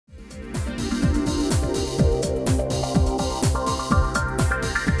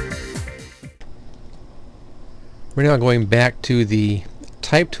We're now going back to the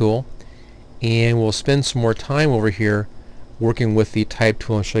type tool, and we'll spend some more time over here working with the type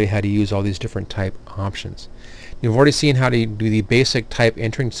tool and show you how to use all these different type options. You've already seen how to do the basic type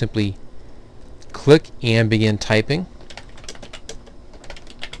entering. Simply click and begin typing.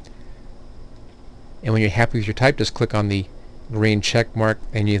 And when you're happy with your type, just click on the green check mark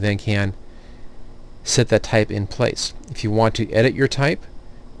and you then can set that type in place. If you want to edit your type,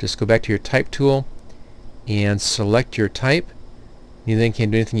 just go back to your type tool and select your type. You then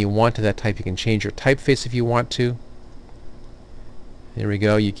can do anything you want to that type. You can change your typeface if you want to. There we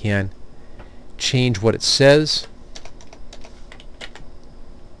go. You can change what it says.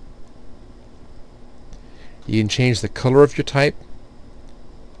 You can change the color of your type.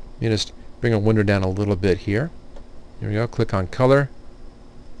 You just bring a window down a little bit here. There we go. Click on color.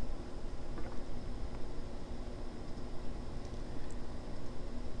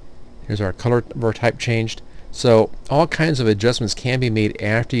 Here's our color of our type changed. So all kinds of adjustments can be made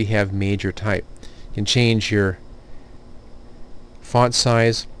after you have made your type. You can change your font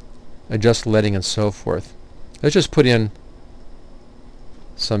size, adjust leading, and so forth. Let's just put in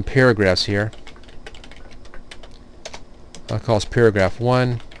some paragraphs here. I'll call this paragraph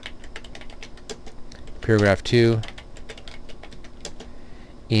 1, paragraph 2,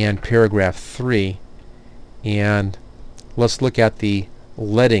 and paragraph 3. And let's look at the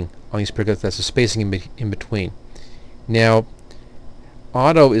leading on these paragraphs. That's the spacing in between. Now,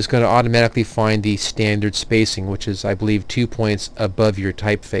 Auto is going to automatically find the standard spacing, which is, I believe, 2 points above your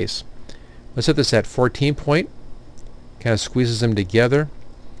typeface. Let's set this at 14 point. Kind of squeezes them together.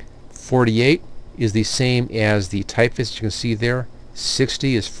 48 is the same as the typeface. You can see there.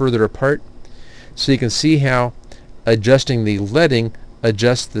 60 is further apart. So you can see how adjusting the leading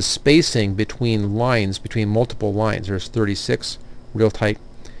adjusts the spacing between lines, between multiple lines. There's 36, real tight.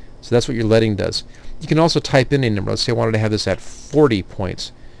 So that's what your leading does. You can also type in a number. Let's say I wanted to have this at 40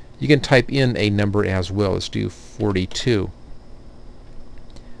 points. You can type in a number as well. Let's do 42.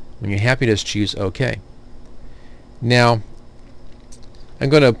 When you're happy, just choose OK. Now, I'm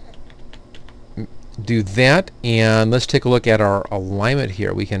going to do that, and let's take a look at our alignment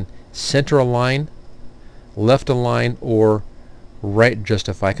here. We can center align, left align, or right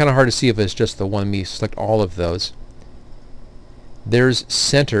justify. Kind of hard to see if it's just the one. Me select all of those. There's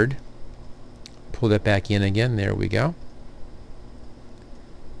centered. Pull that back in again. There we go.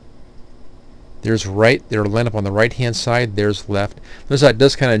 There's right. They're lined up on the right hand side. There's left. Notice that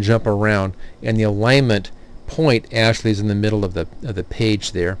does kind of jump around, and the alignment point actually is in the middle of the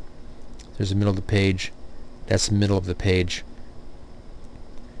page there. There's the middle of the page. That's the middle of the page.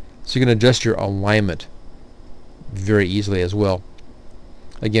 So you can adjust your alignment very easily as well.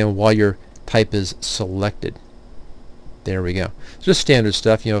 Again, while your type is selected. There we go. It's just standard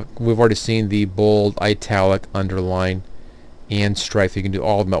stuff. You know, we've already seen the bold, italic, underline, and stripe. You can do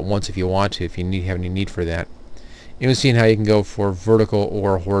all of them at once if you want to, if you have any need for that. And we've seen how you can go for vertical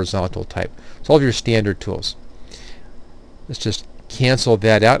or horizontal type. It's all of your standard tools. Let's just cancel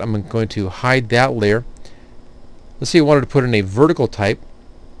that out. I'm going to hide that layer. Let's say you wanted to put in a vertical type.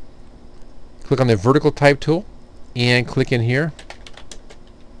 Click on the vertical type tool and click in here.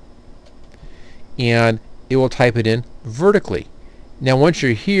 And it will type it in vertically. Now once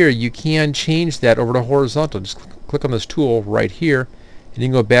you're here, you can change that over to horizontal. Just click on this tool right here, and you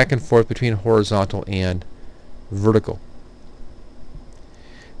can go back and forth between horizontal and vertical.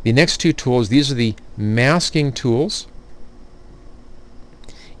 The next two tools, these are the masking tools,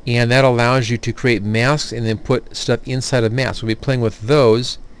 and that allows you to create masks and then put stuff inside of masks. We'll be playing with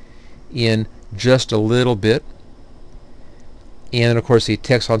those in just a little bit. And then of course the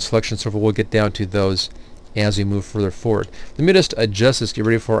text on selection server, we'll get down to those as we move further forward. Let me just adjust this, get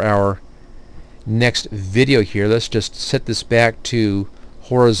ready for our next video here. Let's just set this back to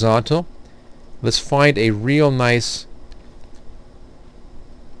horizontal. Let's find a real nice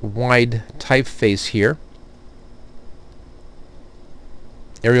wide typeface here.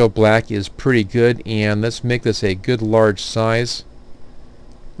 Arial black is pretty good, and let's make this a good large size.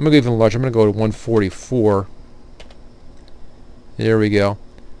 I'm going to go even larger. I'm going to go to 144. There we go.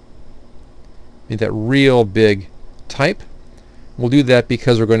 Need that real big type. We'll do that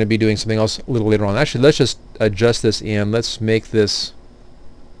because we're going to be doing something else a little later on. Actually, let's just adjust this and let's make this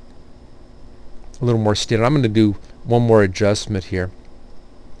a little more standard. I'm going to do one more adjustment here.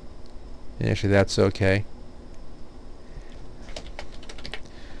 And actually, that's okay.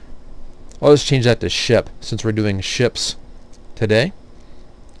 I'll just change that to ship since we're doing ships today.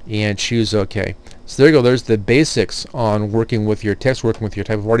 And choose OK. So there you go. There's the basics on working with your text, working with your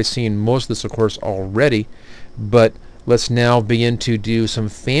type. I've already seen most of this, of course, already. But let's now begin to do some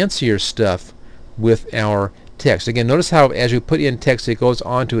fancier stuff with our text. Again, notice how as you put in text it goes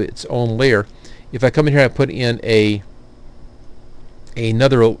onto its own layer. If I come in here and I put in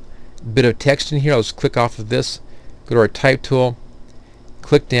another bit of text in here, I'll just click off of this, go to our type tool,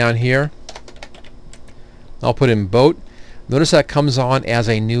 click down here, I'll put in boat. Notice that comes on as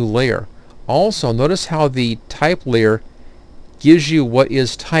a new layer. Also, notice how the type layer gives you what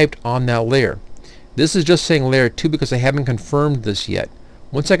is typed on that layer. This is just saying layer 2 because I haven't confirmed this yet.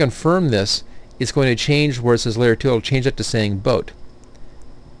 Once I confirm this, it's going to change where it says layer 2, it'll change it to saying boat,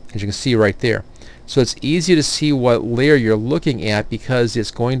 as you can see right there. So it's easy to see what layer you're looking at because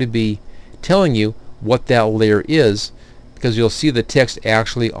it's going to be telling you what that layer is, because you'll see the text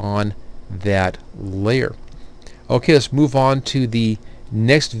actually on that layer. Okay, let's move on to the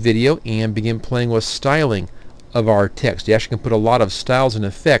next video and begin playing with styling of our text. You actually can put a lot of styles and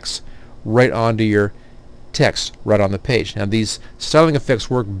effects right onto your text right on the page. Now these styling effects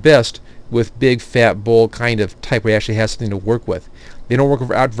work best with big, fat, bold kind of type where it actually has something to work with. They don't work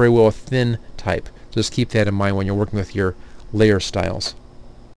out very well with thin type. Just keep that in mind when you're working with your layer styles.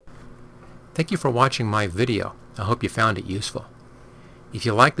 Thank you for watching my video. I hope you found it useful. If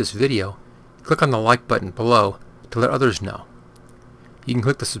you like this video, click on the like button below to let others know. You can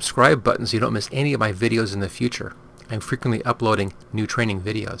click the subscribe button so you don't miss any of my videos in the future. I'm frequently uploading new training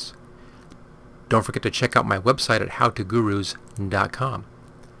videos. Don't forget to check out my website at howtogurus.com.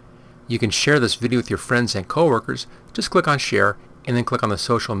 You can share this video with your friends and coworkers. Just click on share and then click on the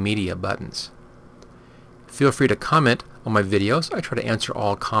social media buttons. Feel free to comment on my videos. I try to answer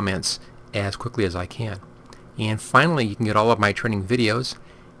all comments as quickly as I can. And finally, you can get all of my training videos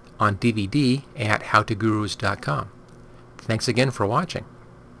on DVD at howtogurus.com. Thanks again for watching.